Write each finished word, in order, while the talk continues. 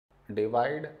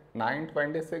divide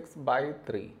 926 by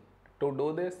 3. To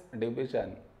do this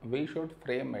division, we should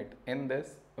frame it in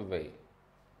this way.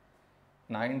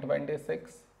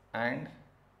 926 and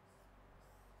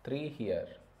 3 here.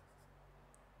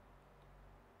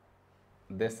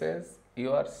 This is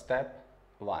your step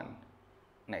 1.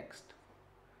 Next,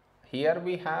 here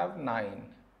we have 9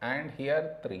 and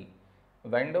here 3.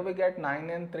 When do we get 9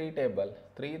 in 3 table?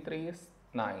 3 3 is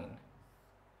 9.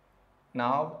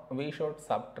 Now we should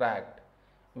subtract.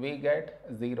 We get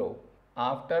 0.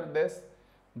 After this,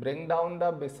 bring down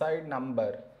the beside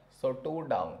number. So 2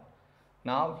 down.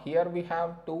 Now here we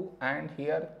have 2 and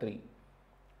here 3.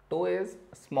 2 is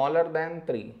smaller than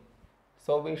 3.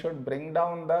 So we should bring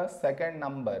down the second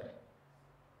number.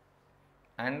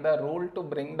 And the rule to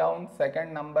bring down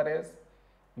second number is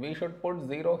we should put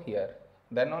 0 here.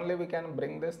 Then only we can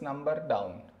bring this number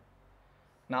down.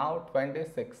 Now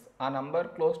 26. A number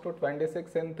close to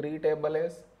 26 in 3 table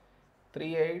is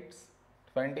 3 8s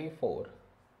 24.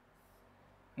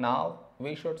 Now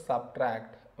we should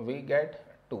subtract. We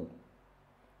get 2.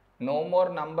 No more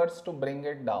numbers to bring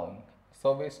it down.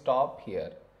 So we stop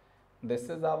here. This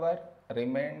is our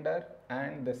remainder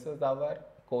and this is our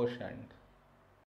quotient.